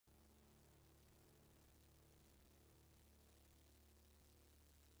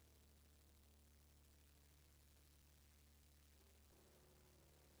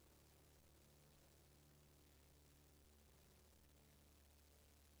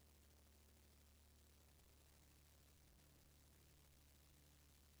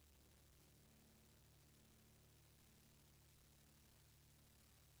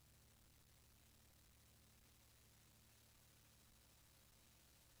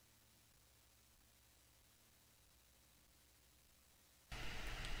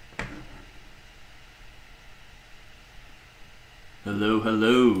Hello,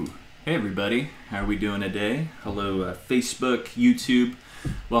 hello. Hey everybody, how are we doing today? Hello Facebook, YouTube.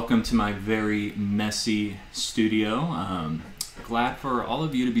 Welcome to my very messy studio. Glad for all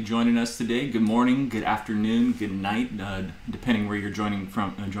of you to be joining us today. Good morning, good afternoon, good night, depending where you're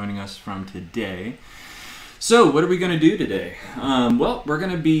joining us from today. So what are we going to do today? Well, we're going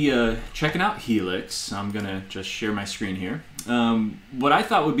to be checking out Helix. I'm going to just share my screen here. What I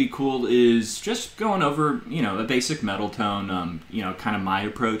thought would be cool is just going over, a basic metal tone, kind of my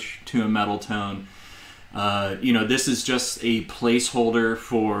approach to a metal tone. This is just a placeholder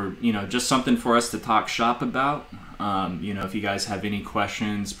for, just something for us to talk shop about. If you guys have any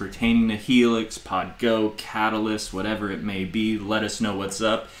questions pertaining to Helix, Pod Go, Catalyst, whatever it may be, let us know what's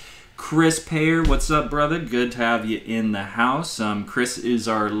up. Chris Payer, what's up, brother? Good to have you in the house. Chris is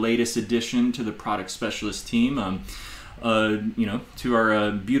our latest addition to the product specialist team, to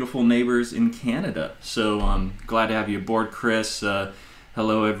our beautiful neighbors in Canada. So glad to have you aboard, Chris.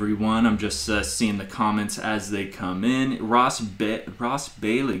 Hello, everyone. I'm just seeing the comments as they come in. Ross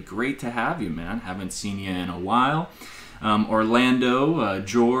Bailey, great to have you, man. Haven't seen you in a while. Orlando,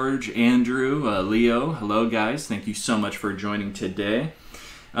 George, Andrew, Leo, hello, guys. Thank you so much for joining today.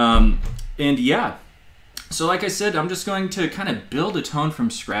 So like I said, I'm just going to kind of build a tone from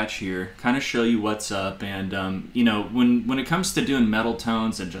scratch here, kind of show you what's up. And, when it comes to doing metal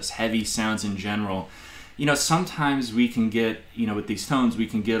tones and just heavy sounds in general, sometimes we can get, with these tones, we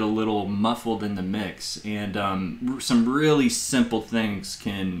can get a little muffled in the mix. And some really simple things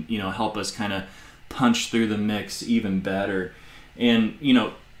can, help us kind of punch through the mix even better. And,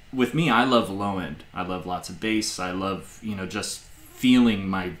 with me, I love low end. I love lots of bass. I love, just feeling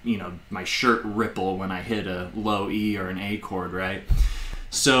my my shirt ripple when I hit a low E or an A chord, right?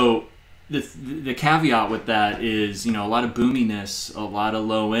 So the caveat with that is, a lot of boominess, a lot of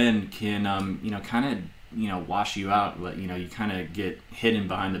low end can kind of wash you out. You kind of get hidden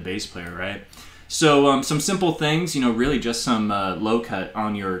behind the bass player, right? So some simple things, really just some low cut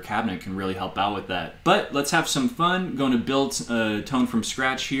on your cabinet can really help out with that. But let's have some fun. Going to build a tone from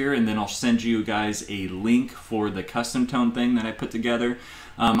scratch here, and then I'll send you guys a link for the custom tone thing that I put together.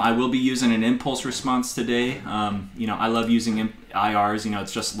 I will be using an impulse response today. I love using IRs.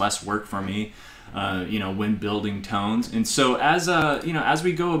 It's just less work for me. When building tones. And so as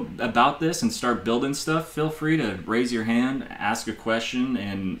we go about this and start building stuff, feel free to raise your hand, ask a question,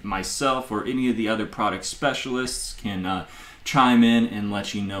 and myself or any of the other product specialists can chime in and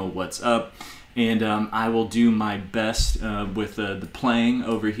let you know what's up. And I will do my best with the playing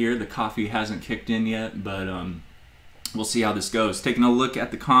over here. The coffee hasn't kicked in yet, but we'll see how this goes. Taking a look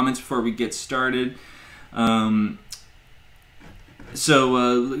at the comments before we get started.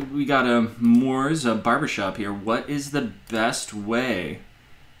 So we got Moore's Barbershop here. What is the best way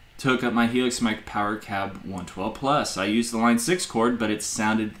to hook up my Helix mic Power Cab 112 Plus? I used the line 6 cord, but it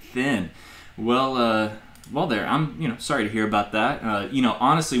sounded thin. Well there. I'm sorry to hear about that.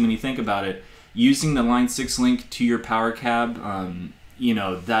 Honestly, when you think about it, using the line 6 link to your Power Cab,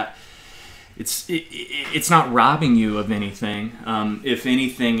 that it's not robbing you of anything. If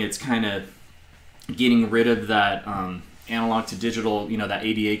anything, it's kind of getting rid of that analog to digital, that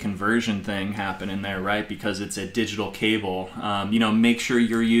ADA conversion thing happening there, right? Because it's a digital cable. Make sure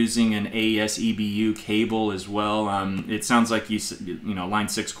you're using an AES EBU cable as well. It sounds like line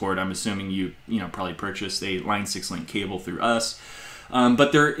 6 cord. I'm assuming you probably purchased a line 6 link cable through us.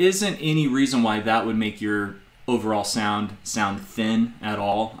 But there isn't any reason why that would make your overall sound thin at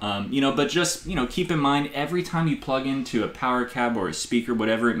all. But just keep in mind, every time you plug into a power cab or a speaker,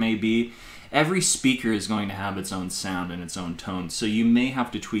 whatever it may be, every speaker is going to have its own sound and its own tone, so you may have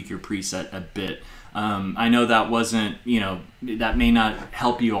to tweak your preset a bit. I know that wasn't, that may not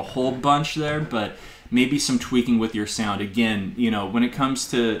help you a whole bunch there, but maybe some tweaking with your sound. Again, when it comes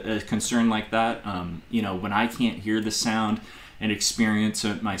to a concern like that, when I can't hear the sound and experience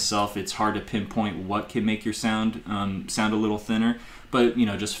it myself, it's hard to pinpoint what can make your sound sound a little thinner. But,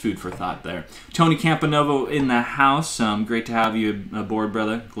 just food for thought there. Tony Campanovo in the house. Great to have you aboard,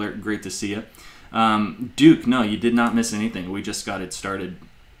 brother. Great to see you. Duke, no, you did not miss anything. We just got it started.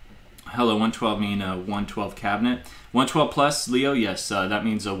 Hello, 112 mean 112 cabinet. 112 plus, Leo, yes, that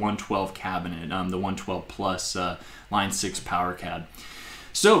means a 112 cabinet. The 112 plus line 6 power cab.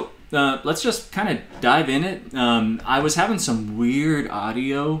 So let's just kind of dive in it. I was having some weird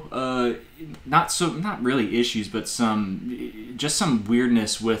audio, not really issues, but just some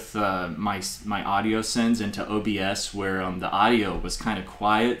weirdness with my audio sends into OBS where the audio was kind of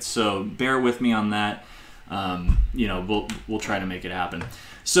quiet. So bear with me on that. We'll try to make it happen.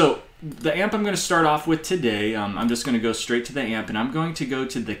 So the amp I'm going to start off with today, I'm just going to go straight to the amp, and I'm going to go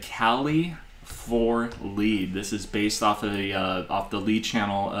to the Cali 4 lead. This is based off of the lead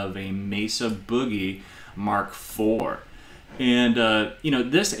channel of a Mesa Boogie Mark IV. And you know,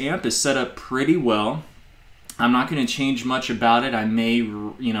 this amp is set up pretty well. I'm not going to change much about it. I may,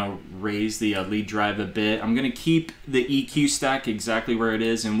 you know, raise the lead drive a bit. I'm going to keep the EQ stack exactly where it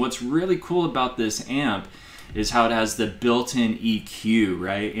is. And what's really cool about this amp is how it has the built-in EQ,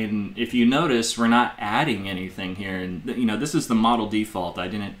 right? And if you notice, we're not adding anything here. And you know, this is the model default. I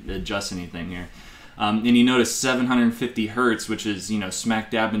didn't adjust anything here. And you notice 750 hertz, which is, you know,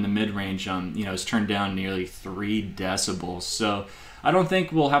 smack dab in the mid-range, you know, is turned down nearly 3 decibels. So I don't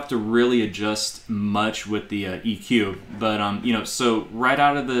think we'll have to really adjust much with the EQ, but you know, so right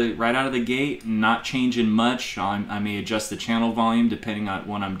out of the gate, not changing much. I may adjust the channel volume depending on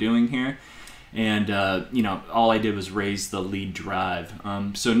what I'm doing here, and you know, all I did was raise the lead drive.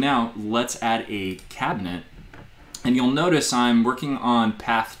 So now let's add a cabinet, and you'll notice I'm working on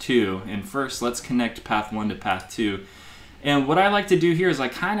path 2. And first, let's connect path 1 to path 2. And what I like to do here is I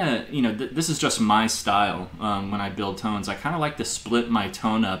kind of, you know, this is just my style when I build tones. I kind of like to split my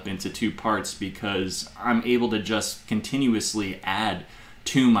tone up into 2 parts because I'm able to just continuously add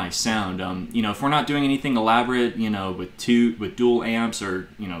to my sound. You know, if we're not doing anything elaborate, you know, with dual amps or,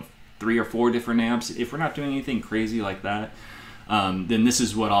 you know, 3 or 4 different amps, if we're not doing anything crazy like that, then this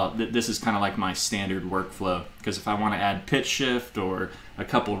is this is kind of like my standard workflow. Because if I want to add pitch shift or a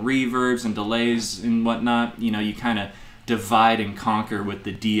couple reverbs and delays and whatnot, you know, you kind of divide and conquer with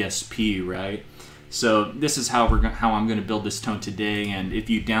the DSP, right? So this is how I'm going to build this tone today. And if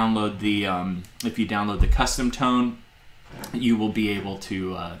you download the custom tone, you will be able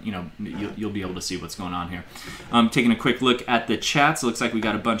to you know, you'll be able to see what's going on here. Taking a quick look at the chats, it looks like we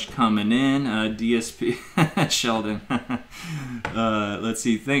got a bunch coming in. DSP Sheldon. Let's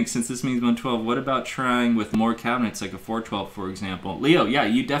see. Thanks. Since this means 112, what about trying with more cabinets like a 412, for example? Leo, yeah,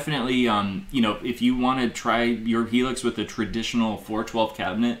 you definitely you know, if you want to try your Helix with a traditional 412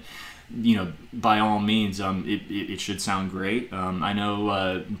 cabinet, you know, by all means, it should sound great. I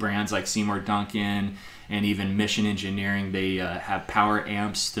know brands like Seymour Duncan and even Mission Engineering, they have power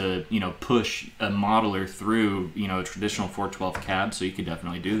amps to, you know, push a modeler through, you know, a traditional 412 cab, so you could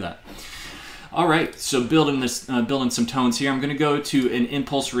definitely do that. All right, so building some tones here. I'm going to go to an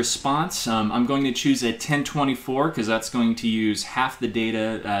impulse response. I'm going to choose a 1024 because that's going to use half the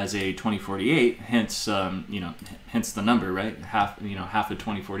data as a 2048. Hence, you know, hence the number, right? Half of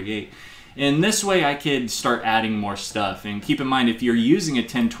 2048. And this way, I could start adding more stuff. And keep in mind, if you're using a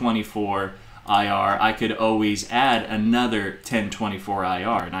 1024 IR, I could always add another 1024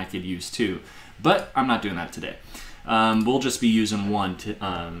 IR, and I could use 2. But I'm not doing that today. We'll just be using one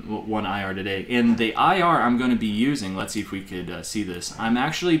IR today. And the IR I'm going to be using, let's see if we could see this. I'm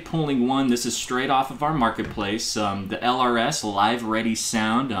actually pulling one. This is straight off of our marketplace, the LRS Live Ready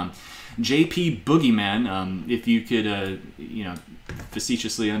Sound. JP Boogeyman, if you could, you know,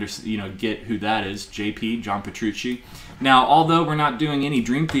 facetiously get who that is, JP, John Petrucci. Now, although we're not doing any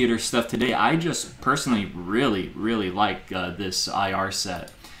Dream Theater stuff today, I just personally really like this IR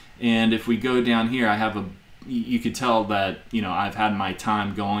set. And if we go down here, I have you could tell that, you know, I've had my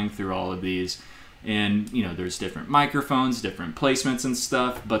time going through all of these, and, you know, there's different microphones, different placements and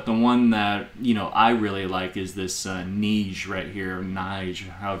stuff, but the one that, you know, I really like is this Nige right here, or Nige,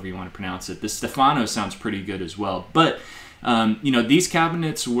 however you want to pronounce it. This Stefano sounds pretty good as well. But, you know, these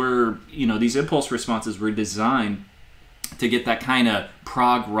cabinets were, you know, these impulse responses were designed to get that kind of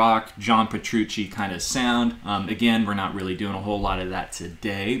prog rock, John Petrucci kind of sound. Again, we're not really doing a whole lot of that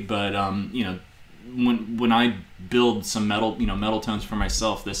today, but, you know, when I build some metal tones for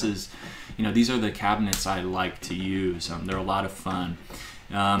myself, this is, you know, these are the cabinets I like to use. They're a lot of fun.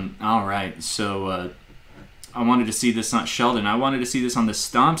 All right, so I wanted to see this on Sheldon. I wanted to see this on the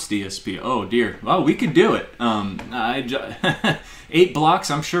Stomps DSP. Oh dear. Oh, we could do it. 8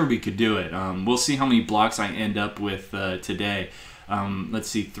 blocks. I'm sure we could do it. We'll see how many blocks I end up with today. Let's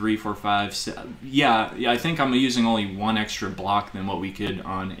see, 3, 4, 5, 6. Yeah. I think I'm using only 1 extra block than what we could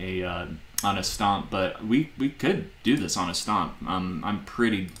on a Stomp, but we could do this on a Stomp. I'm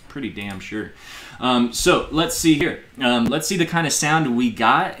pretty damn sure. So let's see here. Let's see the kind of sound we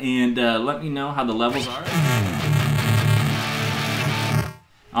got, and let me know how the levels are.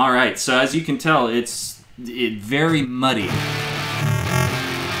 All right, so as you can tell, it's very muddy.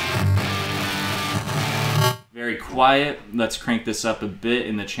 Very quiet. Let's crank this up a bit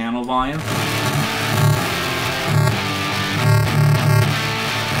in the channel volume.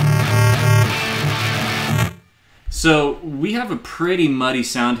 So we have a pretty muddy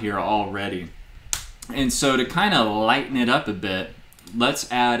sound here already. And so to kind of lighten it up a bit,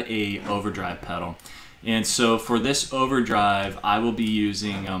 let's add a overdrive pedal. And so for this overdrive, I will be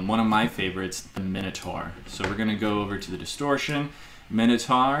using one of my favorites, the Minotaur. So we're going to go over to the distortion,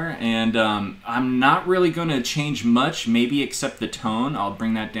 Minotaur, and I'm not really going to change much, maybe except the tone. I'll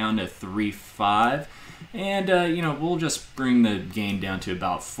bring that down to 3.5, and you know, we'll just bring the gain down to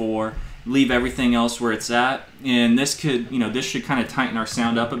about 4. Leave everything else where it's at, and this could, you know, this should kind of tighten our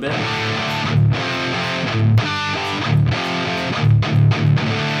sound up a bit.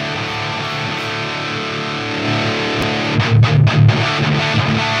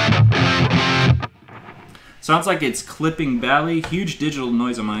 Sounds like it's clipping badly. Huge digital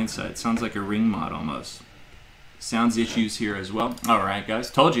noise on my inside. Sounds like a ring mod almost. Sounds issues here as well. All right, guys.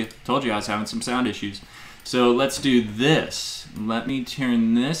 Told you I was having some sound issues. So let's do this. Let me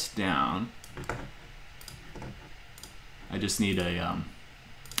turn this down. I just need a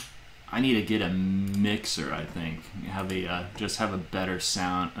I need to get a mixer, I think. Just have a better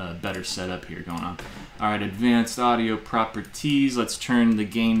sound, better setup here going on. All right, advanced audio properties. Let's turn the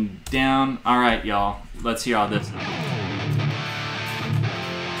gain down. All right, y'all. Let's hear all this.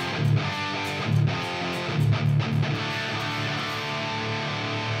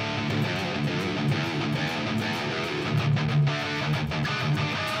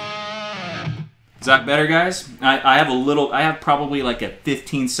 Is that better, guys? I have probably like a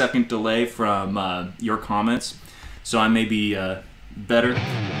 15-second delay from your comments, so I may be better.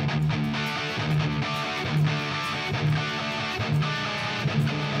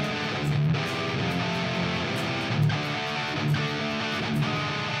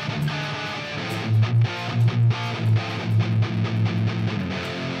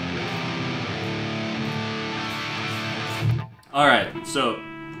 All right, so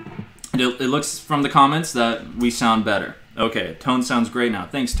it looks from the comments that we sound better. Okay, tone sounds great now.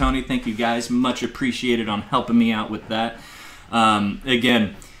 Thanks, Tony. Thank you, guys. Much appreciated on helping me out with that.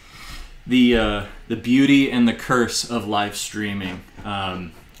 Again, the beauty and the curse of live streaming. All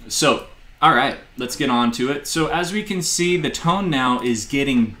right, let's get on to it. So as we can see, the tone now is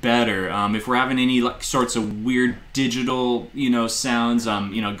getting better. If we're having any sorts of weird digital, sounds,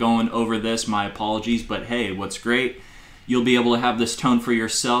 going over this, my apologies. But hey, what's great? You'll be able to have this tone for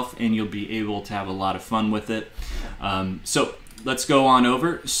yourself, and you'll be able to have a lot of fun with it. So let's go on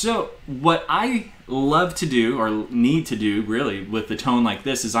over. So what I love to do, or need to do really, with the tone like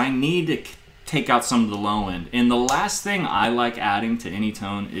this is I need to take out some of the low end. And the last thing I like adding to any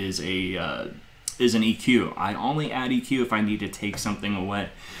tone is an EQ. I only add EQ if I need to take something away.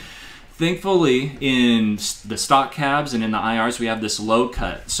 Thankfully, in the stock cabs and in the IRs, we have this low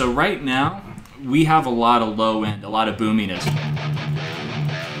cut. So right now, we have a lot of low end, a lot of boominess.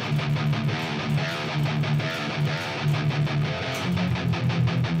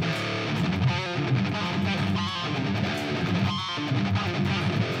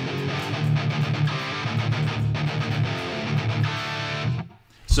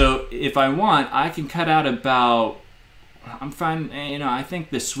 So if I want, I can cut out about, I'm fine, I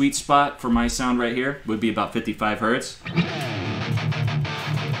think the sweet spot for my sound right here would be about 55 hertz.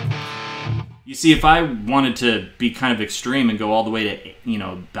 You see, if I wanted to be kind of extreme and go all the way to,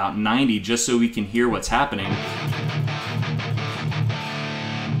 about 90, just so we can hear what's happening.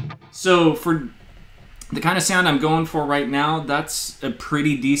 So for the kind of sound I'm going for right now, that's a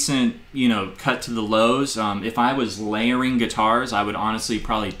pretty decent, cut to the lows. If I was layering guitars, I would honestly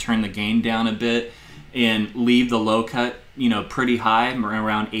probably turn the gain down a bit and leave the low cut, pretty high,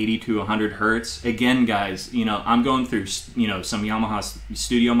 around 80 to 100 hertz. Again, guys, I'm going through, some Yamaha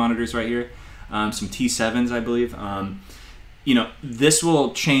studio monitors right here. Some T7s, I believe. This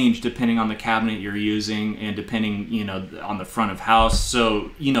will change depending on the cabinet you're using and depending, on the front of house.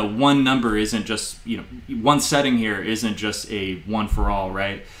 So, one number isn't just, one setting here isn't just a one for all,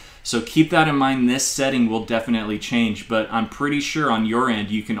 right? So keep that in mind. This setting will definitely change, but I'm pretty sure on your end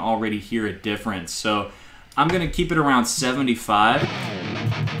you can already hear a difference. So I'm going to keep it around 75.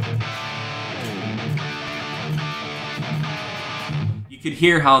 You could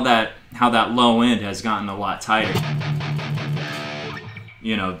hear how that low end has gotten a lot tighter.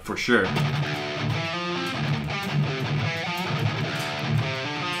 For sure.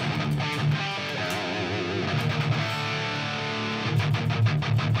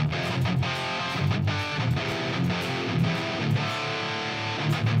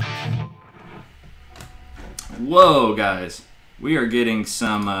 Whoa, guys. We are getting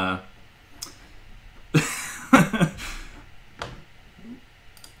some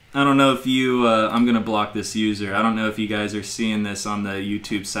I don't know if you, I'm going to block this user. I don't know if you guys are seeing this on the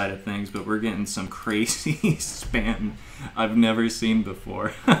YouTube side of things, but we're getting some crazy spam I've never seen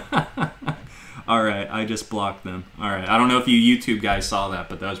before. All right, I just blocked them. All right, I don't know if you YouTube guys saw that,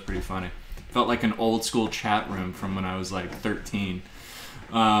 but that was pretty funny. Felt like an old school chat room from when I was like 13.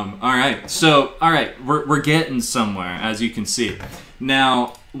 All right, so we're getting somewhere, as you can see.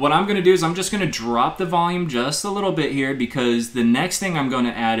 Now, what I'm going to do is I'm just going to drop the volume just a little bit here, because the next thing I'm going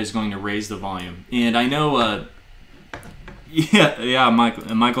to add is going to raise the volume. And I know, yeah,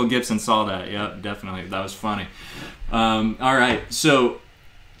 Michael Gibson saw that. Yeah, definitely, that was funny. All right, so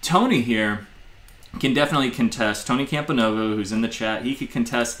Tony here can definitely contest. Tony Campanova, who's in the chat, he could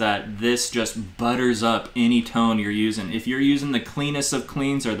contest that this just butters up any tone you're using. If you're using the cleanest of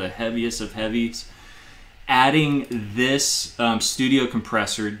cleans or the heaviest of heavies, adding this studio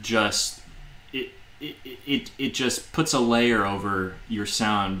compressor just it just puts a layer over your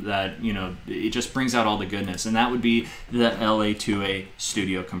sound that, you know, it just brings out all the goodness, and that would be the LA2A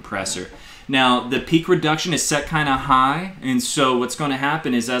studio compressor. Now, the peak reduction is set kind of high, and so what's going to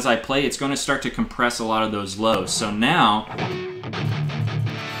happen is as I play, it's going to start to compress a lot of those lows. So now,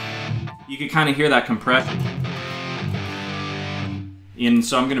 you can kind of hear that compression. And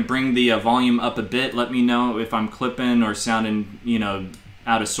so I'm going to bring the volume up a bit. Let me know if I'm clipping or sounding, you know,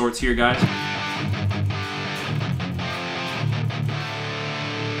 out of sorts here, guys.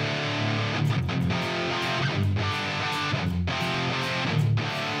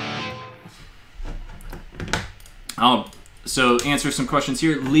 So answer some questions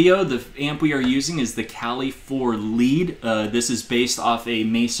here. Leo, the amp we are using is the Cali 4 Lead. This is based off a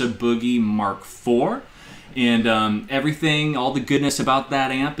Mesa Boogie Mark IV. And everything, all the goodness about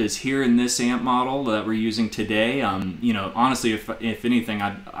that amp is here in this amp model that we're using today. You know, honestly, if anything,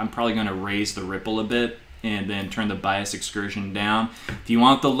 I'm probably going to raise the ripple a bit and then turn the bias excursion down. If you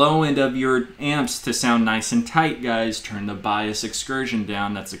want the low end of your amps to sound nice and tight, guys, turn the bias excursion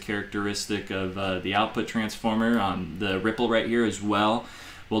down. That's a characteristic of the output transformer. The ripple right here as well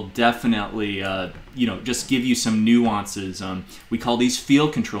will definitely, you know, just give you some nuances. We call these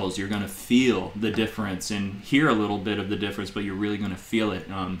field controls. You're going to feel the difference and hear a little bit of the difference, but you're really going to feel it.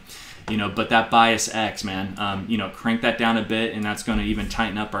 You know, but that bias X, man, you know, crank that down a bit, and that's going to even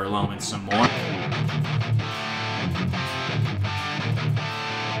tighten up our low end some more.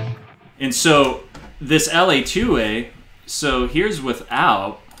 And so this LA2A, so here's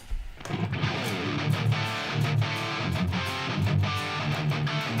without.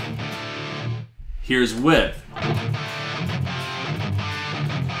 Here's with.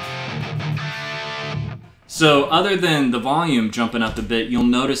 So other than the volume jumping up a bit, you'll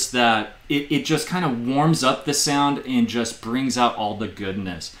notice that it just kind of warms up the sound and just brings out all the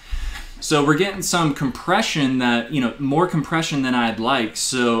goodness. So we're getting some compression that, you know, more compression than I'd like.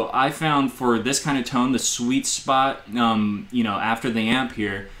 So I found for this kind of tone, the sweet spot, you know, after the amp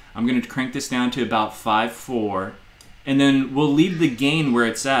here, I'm going to crank this down to about 5.4. And then we'll leave the gain where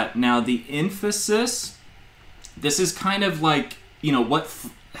it's at. Now the emphasis, this is kind of like, you know,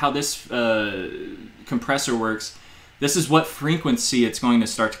 how this compressor works. This is what frequency it's going to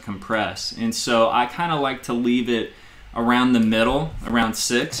start to compress. And so I kind of like to leave it around the middle, around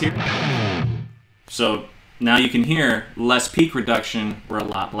 6 here. So now you can hear less peak reduction, we're a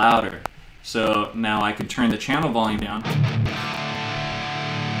lot louder. So now I can turn the channel volume down.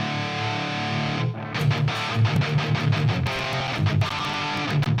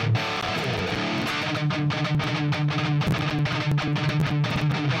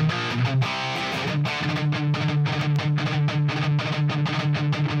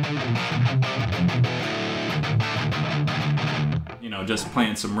 Just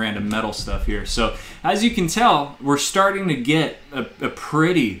playing some random metal stuff here. So as you can tell, we're starting to get a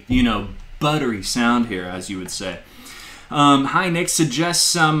pretty, you know, buttery sound here, as you would say. Hi, Nick suggests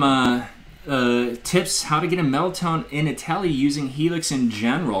some tips how to get a metal tone in a telly using Helix in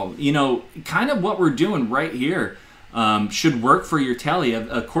general. You know, kind of what we're doing right here should work for your telly.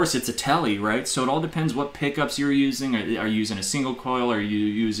 Of course, it's a telly, right? So it all depends what pickups you're using. Are you using a single coil? Are you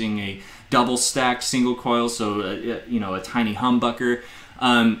using a double stacked single coil, so you know, a tiny humbucker?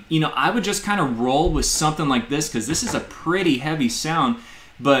 You know, I would just kind of roll with something like this, because this is a pretty heavy sound.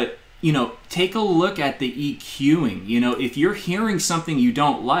 But you know, take a look at the EQing. You know, if you're hearing something you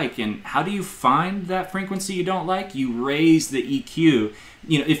don't like, and how do you find that frequency you don't like? You raise the EQ.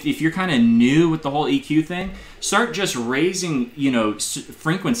 You know, if you're kind of new with the whole EQ thing, start just raising, you know,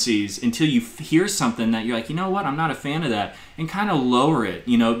 frequencies until you hear something that you're like, you know what, I'm not a fan of that, and kind of lower it.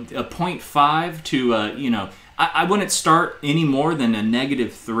 You know, a 0.5 to, you know, I wouldn't start any more than a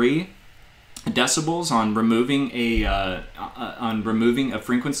 -3 decibels on removing a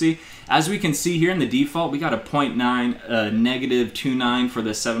frequency. As we can see here in the default, we got a 0.9, -2.9 for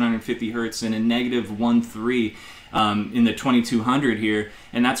the 750 hertz, and a -1.3 in the 2200 here,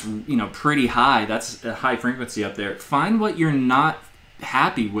 and that's, you know, pretty high. That's a high frequency up there. Find what you're not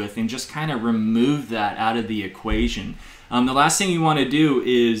happy with, and just kind of remove that out of the equation. The last thing you want to do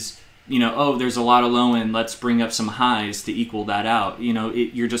is, you know, oh, there's a lot of low end, let's bring up some highs to equal that out. You know,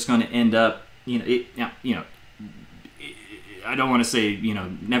 you're just going to end up, I don't want to say, you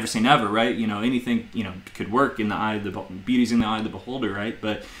know, never say never, right? You know, anything, you know, could work in the eye of the beauty's in the eye of the beholder, right?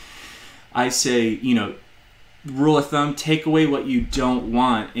 But I say, you know, rule of thumb, take away what you don't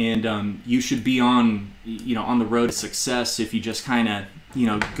want, and you should be on, you know, on the road to success if you just kind of, you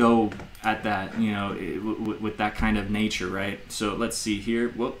know, go at that, you know, with that kind of nature, right? So let's see here.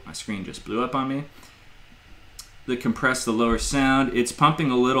 Whoop, my screen just blew up on me. The compress the lower sound. It's pumping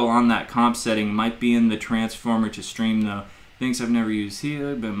a little on that comp setting. Might be in the transformer to stream though. Things I've never used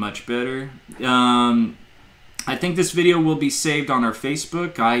here, but much better. I think this video will be saved on our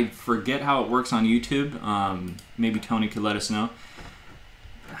Facebook. I forget how it works on YouTube. Maybe Tony could let us know.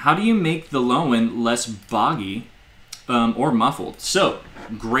 How do you make the low end less boggy or muffled? So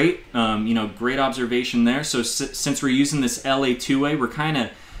great, you know, great observation there. So since we're using this LA two-way, we're kind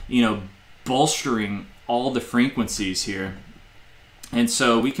of, you know, bolstering all the frequencies here, and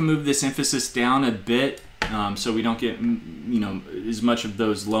so we can move this emphasis down a bit, so we don't get, you know, as much of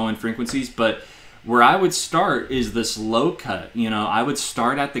those low end frequencies. But where I would start is this low cut. You know, I would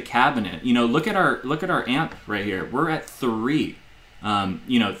start at the cabinet. You know, look at our amp right here. We're at 3.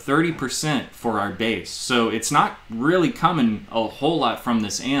 You know, 30% for our bass. So it's not really coming a whole lot from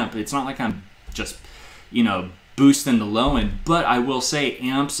this amp. It's not like I'm just, you know, boosting the low end. But I will say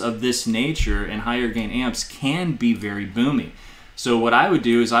amps of this nature and higher gain amps can be very boomy. So what I would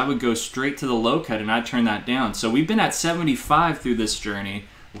do is I would go straight to the low cut and I'd turn that down. So we've been at 75 through this journey.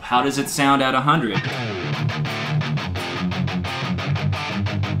 How does it sound at 100?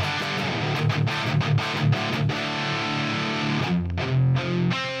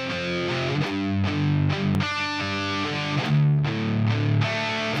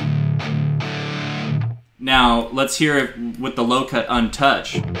 Now, let's hear it with the low cut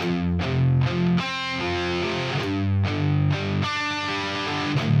untouched.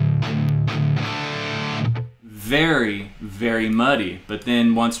 Very, very muddy. But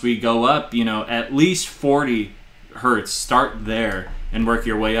then once we go up, you know, at least 40 hertz, start there and work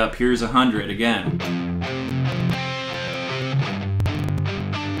your way up. Here's 100 again.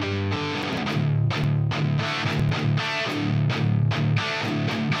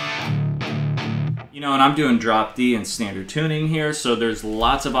 You know, and I'm doing drop D and standard tuning here, so there's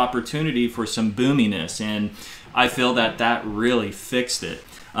lots of opportunity for some boominess, and I feel that that really fixed it.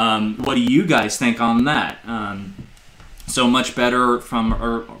 What do you guys think on that? So much better from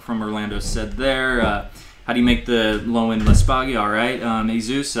Orlando said there. How do you make the low end less boggy? All right,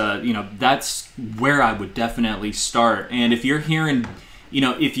 Jesus, you know, that's where I would definitely start. And if you're hearing, you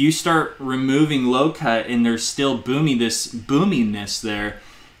know, if you start removing low cut and there's still boominess there,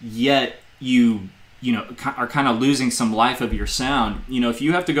 yet you know, are kind of losing some life of your sound. You know, if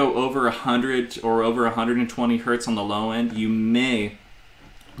you have to go over 100 or over 120 hertz on the low end, you may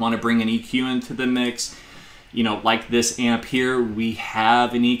want to bring an EQ into the mix. You know, like this amp here, we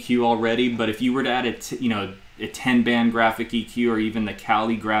have an EQ already, but if you were to add a 10-band graphic EQ or even the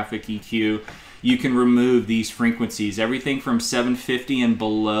Cali graphic EQ, you can remove these frequencies. Everything from 750 and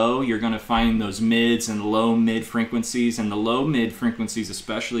below, you're going to find those mids and low mid frequencies, and the low mid frequencies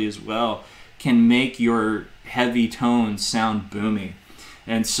especially as well can make your heavy tones sound boomy.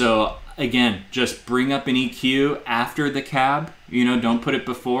 And so again, just bring up an EQ after the cab. You know, don't put it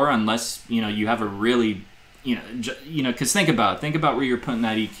before unless, you know, you have a really, you know, because think about where you're putting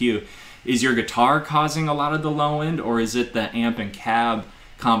that EQ. Is your guitar causing a lot of the low end, or is it the amp and cab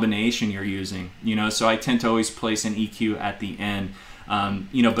combination you're using? You know, so I tend to always place an EQ at the end.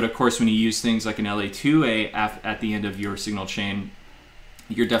 You know, but of course when you use things like an LA2A at the end of your signal chain,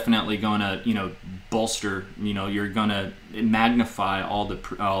 you're definitely going to, you know, bolster, you know, you're going to magnify all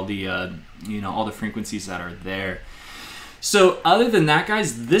the you know, all the frequencies that are there. So other than that,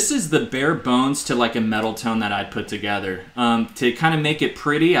 guys, this is the bare bones to like a metal tone that I'd put together. To kind of make it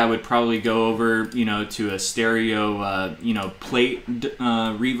pretty, I would probably go over, you know, to a stereo, you know, plate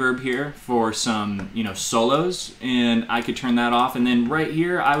reverb here for some, you know, solos, and I could turn that off. And then right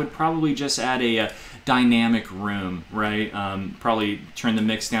here, I would probably just add a dynamic room, right? Probably turn the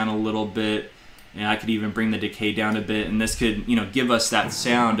mix down a little bit, and I could even bring the decay down a bit, and this could, you know, give us that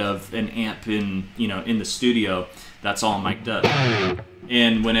sound of an amp in, you know, in the studio that's all mic'd up.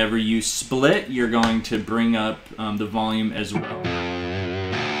 And whenever you split, you're going to bring up the volume as well.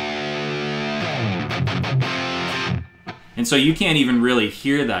 And so you can't even really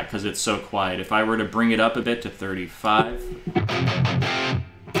hear that because it's so quiet. If I were to bring it up a bit to 35,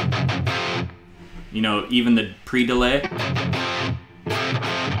 you know, even the pre-delay,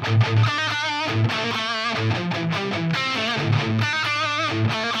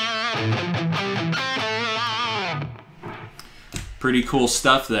 Pretty cool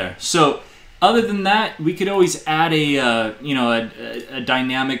stuff there. So other than that, we could always add a a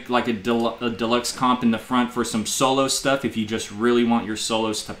dynamic, like a deluxe comp in the front for some solo stuff if you just really want your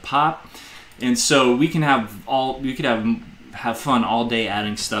solos to pop. And so we could have fun all day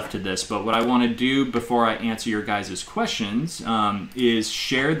adding stuff to this. But what I want to do before I answer your guys' questions is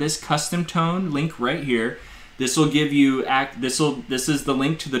share this custom tone link right here. This will give you this is the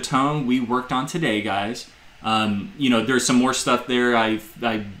link to the tone we worked on today, guys. There's some more stuff there. I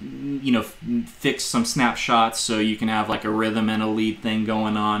fixed some snapshots so you can have like a rhythm and a lead thing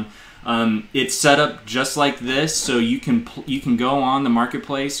going on. It's set up just like this, so you can go on the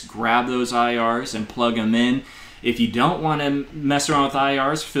marketplace, grab those IRs and plug them in. If you don't want to mess around with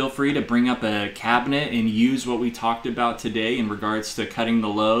IRs, feel free to bring up a cabinet and use what we talked about today in regards to cutting the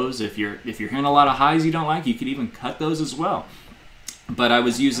lows. If you're hearing a lot of highs you don't like, you could even cut those as well. But I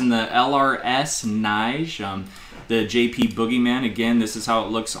was using the LRS Nige, the JP Boogeyman. Again, this is how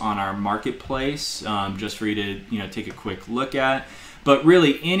it looks on our marketplace, just for you to take a quick look at. But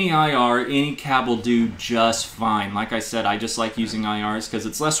really, any IR, any cab will do just fine. Like I said, I just like using IRs because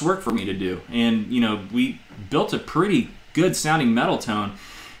it's less work for me to do. And we built a pretty good sounding metal tone,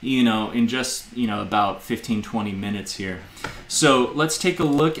 in just about 15-20 minutes here. So let's take a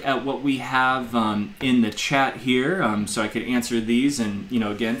look at what we have in the chat here, so I could answer these. And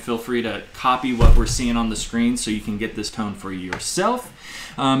again, feel free to copy what we're seeing on the screen so you can get this tone for yourself.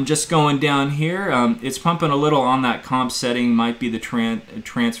 Just going down here, it's pumping a little on that comp setting. Might be the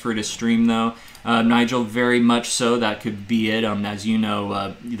transfer to stream though. Nigel, very much so. That could be it. As you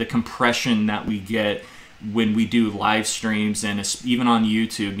know, the compression that we get when we do live streams, and even on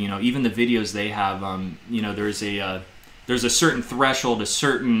YouTube, even the videos they have, there's a certain threshold, a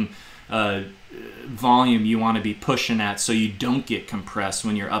certain volume you want to be pushing at so you don't get compressed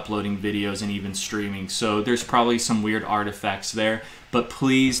when you're uploading videos and even streaming. So there's probably some weird artifacts there. But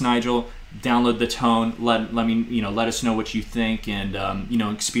please, Nigel, download the tone. Let us know what you think, and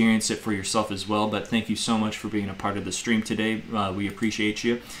experience it for yourself as well. But thank you so much for being a part of the stream today. We appreciate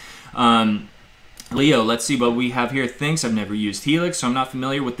you. Leo, let's see what we have here. Thanks. I've never used Helix, so I'm not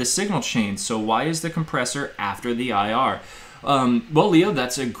familiar with the signal chain. So why is the compressor after the IR? Well, Leo,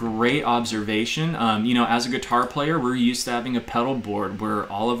 that's a great observation. As a guitar player, we're used to having a pedal board where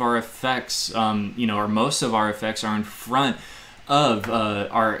all of our effects, or most of our effects are in front of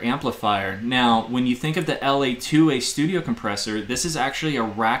our amplifier. Now, when you think of the LA2A studio compressor, this is actually a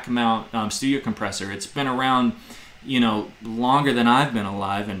rack mount studio compressor. It's been around longer than I've been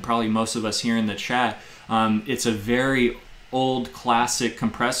alive, and probably most of us here in the chat. It's a very old classic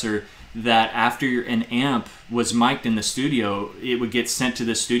compressor that after an amp was mic'd in the studio, it would get sent to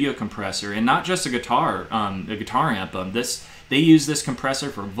the studio compressor. And not just a guitar amp. They use this compressor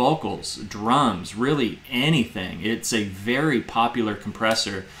for vocals, drums, really anything. It's a very popular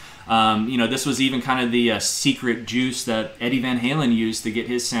compressor. This was even kind of the secret juice that Eddie Van Halen used to get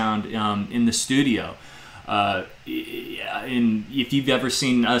his sound in the studio. And if you've ever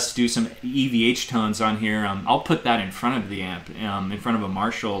seen us do some EVH tones on here, I'll put that in front of the amp, in front of a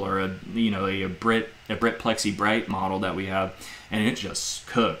Marshall or a Brit Plexi Bright model that we have, and it just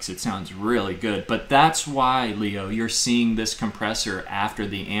cooks. It sounds really good. But that's why, Leo, you're seeing this compressor after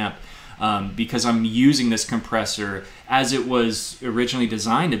the amp, because I'm using this compressor as it was originally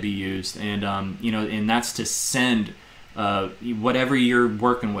designed to be used, and and that's to send whatever you're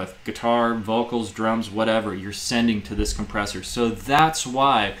working with, guitar, vocals, drums, whatever, you're sending to this compressor. So that's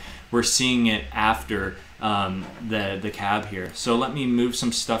why we're seeing it after the cab here. So let me move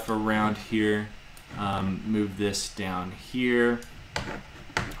some stuff around here. Move this down here.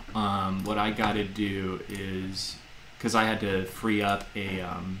 What I got to do is, because I had to free up a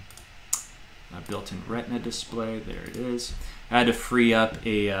built-in Retina display. There it is. I had to free up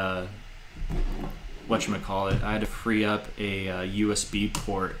a whatchamacallit, I had to free up a USB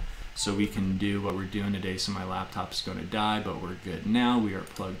port so we can do what we're doing today. So my laptop's going to die, but we're good now. We are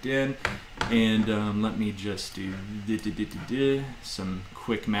plugged in. And let me just do some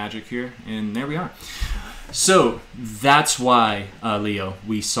quick magic here. And there we are. So that's why, Leo,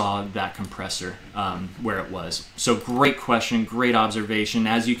 we saw that compressor where it was. So great question, great observation.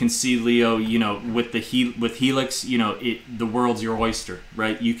 As you can see, Leo, with Helix, the world's your oyster,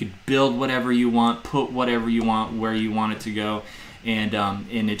 right? You could build whatever you want, put whatever you want where you want it to go, and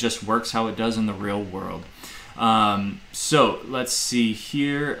it just works how it does in the real world. So let's see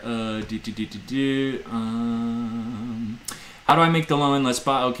here. How do I make the low end less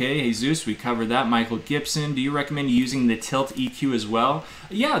spot? Okay, Jesus, we covered that. Michael Gibson, do you recommend using the tilt EQ as well?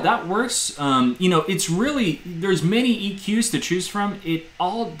 Yeah, that works. It's really, there's many EQs to choose from. It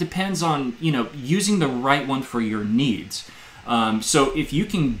all depends on, using the right one for your needs. So if you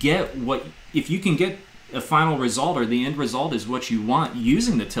can get a final result, or the end result is what you want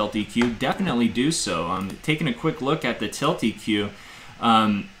using the tilt EQ, definitely do so. Taking a quick look at the tilt EQ,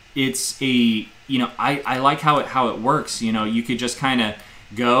 it's a, I like how it works. You could just kind of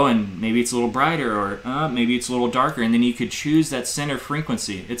go, and maybe it's a little brighter, or maybe it's a little darker, and then you could choose that center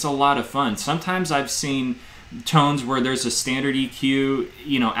frequency. It's a lot of fun. Sometimes I've seen tones where there's a standard EQ,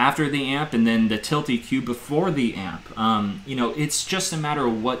 after the amp, and then the tilt EQ before the amp. It's just a matter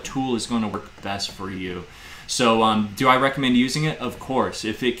of what tool is going to work best for you. So do I recommend using it? Of course.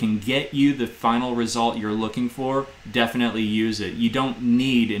 If it can get you the final result you're looking for, definitely use it. You don't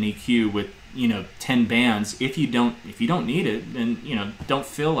need an EQ with 10 bands. If you don't need it, then don't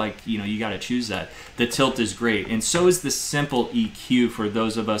feel like you got to choose that. The tilt is great, and so is the simple EQ for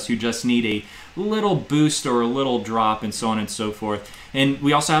those of us who just need a little boost or a little drop, and so on and so forth. And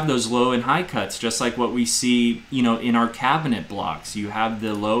we also have those low and high cuts, just like what we see in our cabinet blocks. You have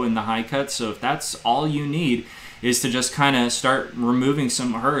the low and the high cuts. So if that's all you need is to just kind of start removing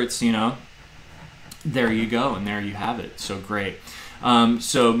some hertz, there you go, and there you have it. So great.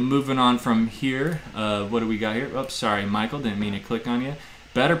 So moving on from here, what do we got here? Oops, sorry, Michael, didn't mean to click on you.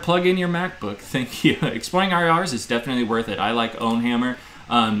 Better plug in your MacBook. Thank you. Exploring IRs is definitely worth it. I like Ownhammer.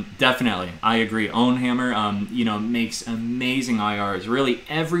 Definitely, I agree. Ownhammer, makes amazing IRs. Really,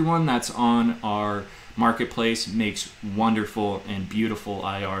 everyone that's on our marketplace makes wonderful and beautiful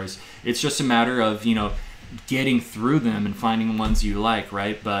IRs. It's just a matter of, getting through them and finding ones you like,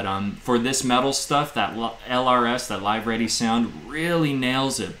 right? But for this metal stuff, that LRS, that Live Ready sound, really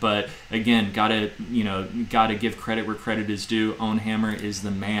nails it. But again, gotta give credit where credit is due. Ownhammer is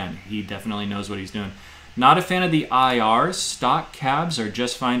the man. He definitely knows what he's doing. Not a fan of the IRs. Stock cabs are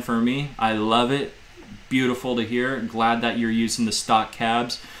just fine for me. I love it. Beautiful to hear. Glad that you're using the stock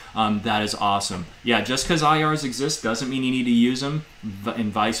cabs. That is awesome. Yeah, just because IRs exist doesn't mean you need to use them,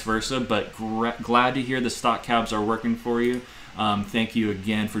 and vice versa, but glad to hear the stock cabs are working for you. Thank you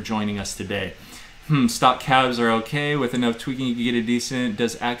again for joining us today. Stock cabs are okay. With enough tweaking, you can get a decent.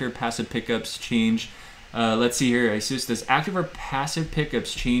 Does active or passive pickups change? Let's see here. Asus, does active or passive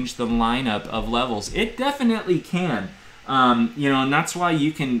pickups change the lineup of levels? It definitely can. And that's why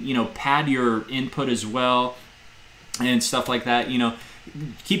you can, pad your input as well and stuff like that.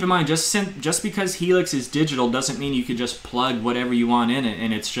 Keep in mind, just because Helix is digital doesn't mean you could just plug whatever you want in it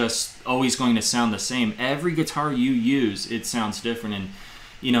and it's just always going to sound the same. Every guitar you use, it sounds different. And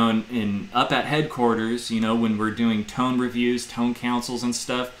in up at headquarters, when we're doing tone reviews, tone councils and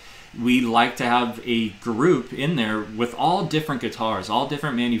stuff, we like to have a group in there with all different guitars, all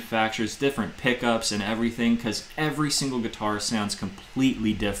different manufacturers, different pickups and everything, because every single guitar sounds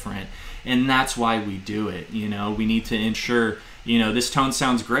completely different. And that's why we do it. We need to ensure, this tone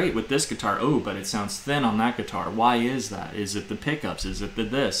sounds great with this guitar. Oh, but it sounds thin on that guitar. Why is that? Is it the pickups? Is it the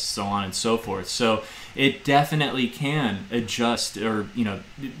this? So on and so forth. So it definitely can adjust or,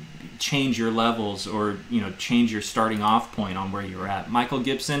 change your levels or, change your starting off point on where you're at. Michael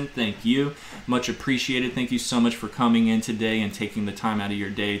Gibson, thank you. Much appreciated. Thank you so much for coming in today and taking the time out of your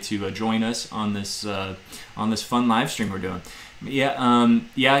day to join us on this fun live stream we're doing.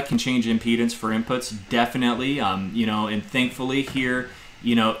 Yeah, it can change impedance for inputs, definitely. And thankfully here,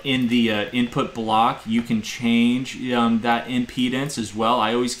 in the input block, you can change that impedance as well.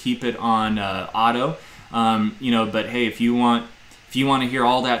 I always keep it on auto, but hey, if you want to hear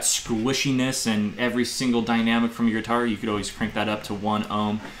all that squishiness and every single dynamic from your guitar, you could always crank that up to 1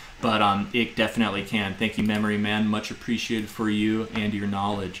 ohm. But it definitely can. Thank you, Memory Man. Much appreciated for you and your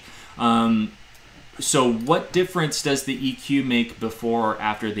knowledge. So what difference does the EQ make before or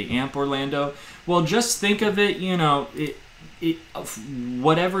after the amp, Orlando? Well, just think of it,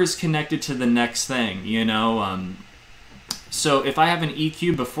 whatever is connected to the next thing, So if I have an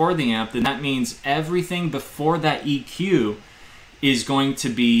EQ before the amp, then that means everything before that EQ is going to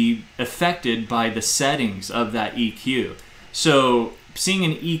be affected by the settings of that EQ. So seeing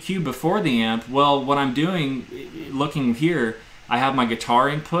an EQ before the amp, well, what I'm doing, looking here, I have my guitar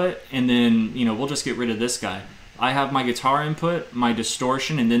input, and then, we'll just get rid of this guy. I have my guitar input, my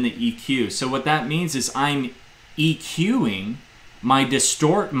distortion, and then the EQ. So what that means is I'm EQing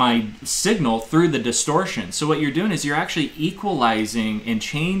my signal through the distortion. So what you're doing is you're actually equalizing and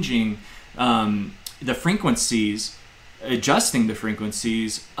changing the frequencies, adjusting the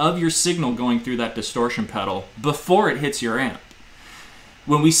frequencies of your signal going through that distortion pedal before it hits your amp.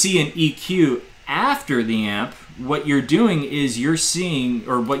 When we see an EQ after the amp, what you're doing is you're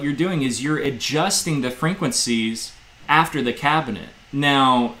adjusting the frequencies after the cabinet.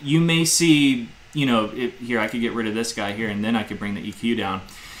 Now, you may see, here, I could get rid of this guy here, and then I could bring the EQ down.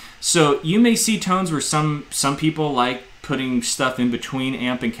 So you may see tones where some people like putting stuff in between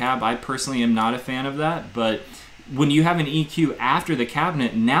amp and cab. I personally am not a fan of that, but when you have an EQ after the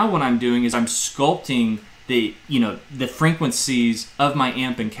cabinet, now what I'm doing is I'm sculpting the frequencies of my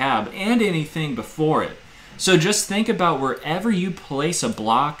amp and cab and anything before it. So just think about wherever you place a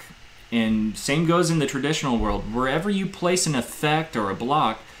block, and same goes in the traditional world, wherever you place an effect or a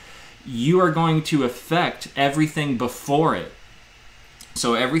block, you are going to affect everything before it.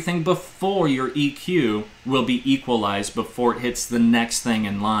 So everything before your EQ will be equalized before it hits the next thing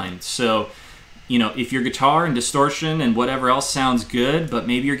in line. So, if your guitar and distortion and whatever else sounds good, but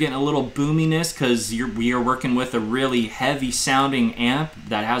maybe you're getting a little boominess because we are working with a really heavy sounding amp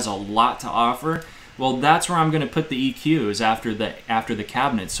that has a lot to offer, well, that's where I'm going to put the EQ, is after the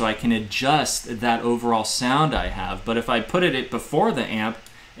cabinet, so I can adjust that overall sound I have. But if I put it before the amp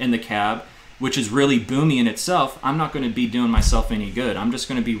and the cab, which is really boomy in itself, I'm not going to be doing myself any good. I'm just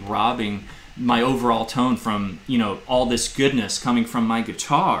going to be robbing my overall tone from, all this goodness coming from my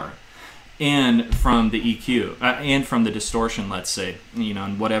guitar and from the EQ and from the distortion, let's say,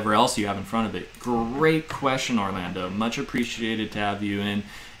 and whatever else you have in front of it. Great question, Orlando. Much appreciated to have you in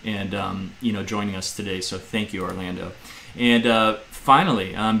and, joining us today. So thank you, Orlando. And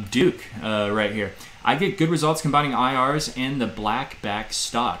finally, Duke right here. I get good results combining IRs and the black back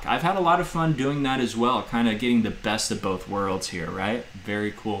stock. I've had a lot of fun doing that as well, kind of getting the best of both worlds here, right?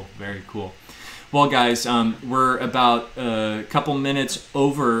 Very cool, very cool. Well, guys, we're about a couple minutes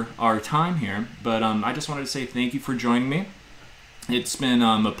over our time here, but I just wanted to say thank you for joining me. It's been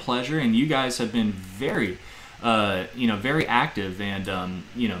a pleasure, and you guys have been very, very active, and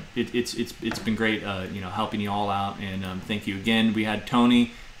it's been great, helping you all out. And thank you again. We had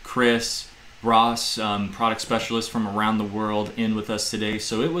Tony, Chris, Ross, product specialist from around the world, in with us today.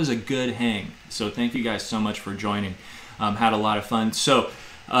 So it was a good hang. So thank you guys so much for joining. Had a lot of fun. So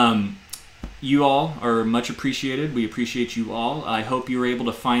you all are much appreciated. We appreciate you all. I hope you were able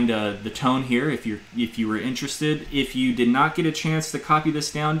to find the tone here if you were interested. If you did not get a chance to copy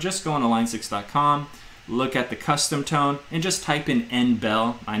this down, just go on to line6.com, look at the custom tone, and just type in N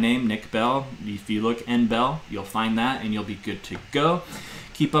Bell. My name, Nick Bell. If you look N Bell, you'll find that, and you'll be good to go.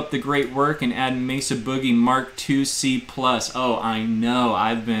 Keep up the great work and add Mesa Boogie Mark II C+. Oh, I know.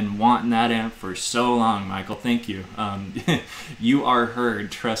 I've been wanting that amp for so long, Michael. Thank you. You are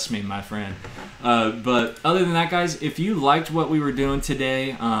heard. Trust me, my friend. But other than that, guys, if you liked what we were doing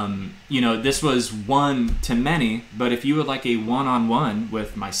today, this was one to many, but if you would like a one-on-one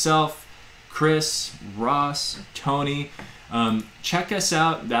with myself, Chris, Ross, Tony, check us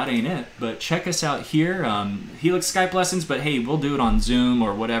out. That ain't it, but check us out here, Helix Skype lessons. But hey, we'll do it on Zoom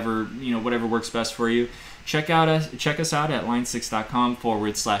or whatever, whatever works best for you. Check us out at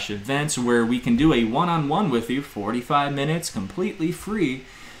line6.com/events, where we can do a one-on-one with you, 45 minutes, completely free,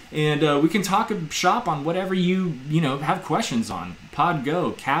 and we can talk shop on whatever you have questions on.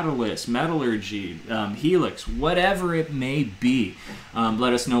 PodGo, Catalyst, Metallurgy, Helix, whatever it may be.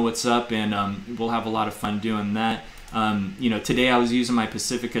 Let us know what's up, and we'll have a lot of fun doing that. Today I was using my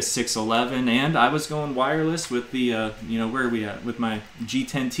Pacifica 611, and I was going wireless with the, where are we at? With my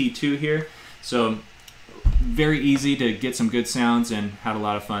G10T2 here. So very easy to get some good sounds, and had a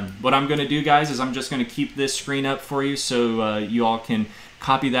lot of fun. What I'm going to do, guys, is I'm just going to keep this screen up for you so you all can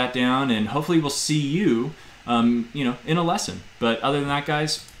copy that down, and hopefully we'll see you, in a lesson. But other than that,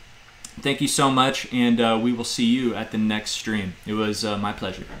 guys, thank you so much, and we will see you at the next stream. It was my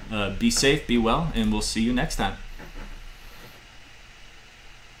pleasure. Be safe, be well, and we'll see you next time.